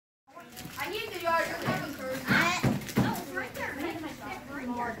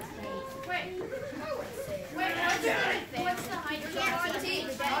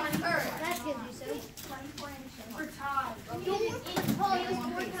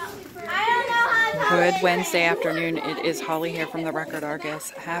Good Wednesday afternoon. It is Holly here from the Record Argus.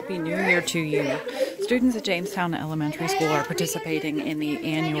 Happy New Year to you. Students at Jamestown Elementary School are participating in the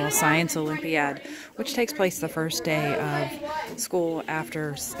annual Science Olympiad, which takes place the first day of school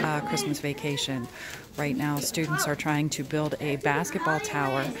after Christmas vacation. Right now, students are trying to build a basketball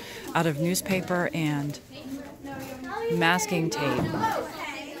tower out of newspaper and masking tape.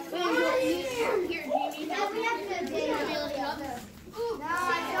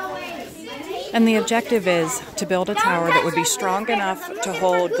 And the objective is to build a tower that would be strong enough to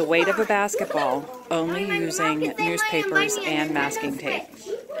hold the weight of a basketball, only using newspapers and masking tape.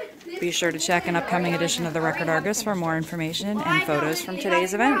 Be sure to check an upcoming edition of the Record Argus for more information and photos from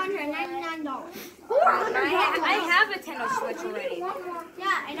today's event. I have a Nintendo Switch already.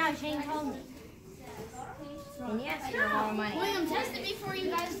 Yeah, I know. Shane told me. And yes, you're more money. William, test it before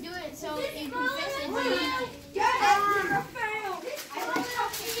you guys do it so you can fix it.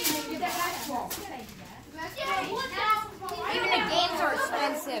 Even the games are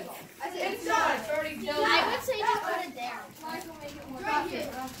expensive. I would say just put it there.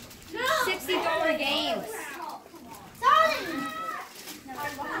 $60 games. No,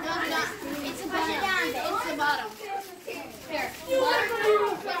 it's the bottom. It's the bottom. Here. The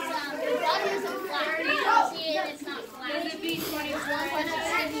bottom isn't flat. See it? It's not flat. Does it be 21?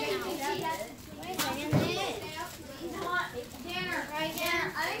 Dinner, right?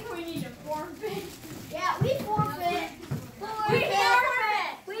 Yeah, I think we need to forfeit. Yeah, we forfeit.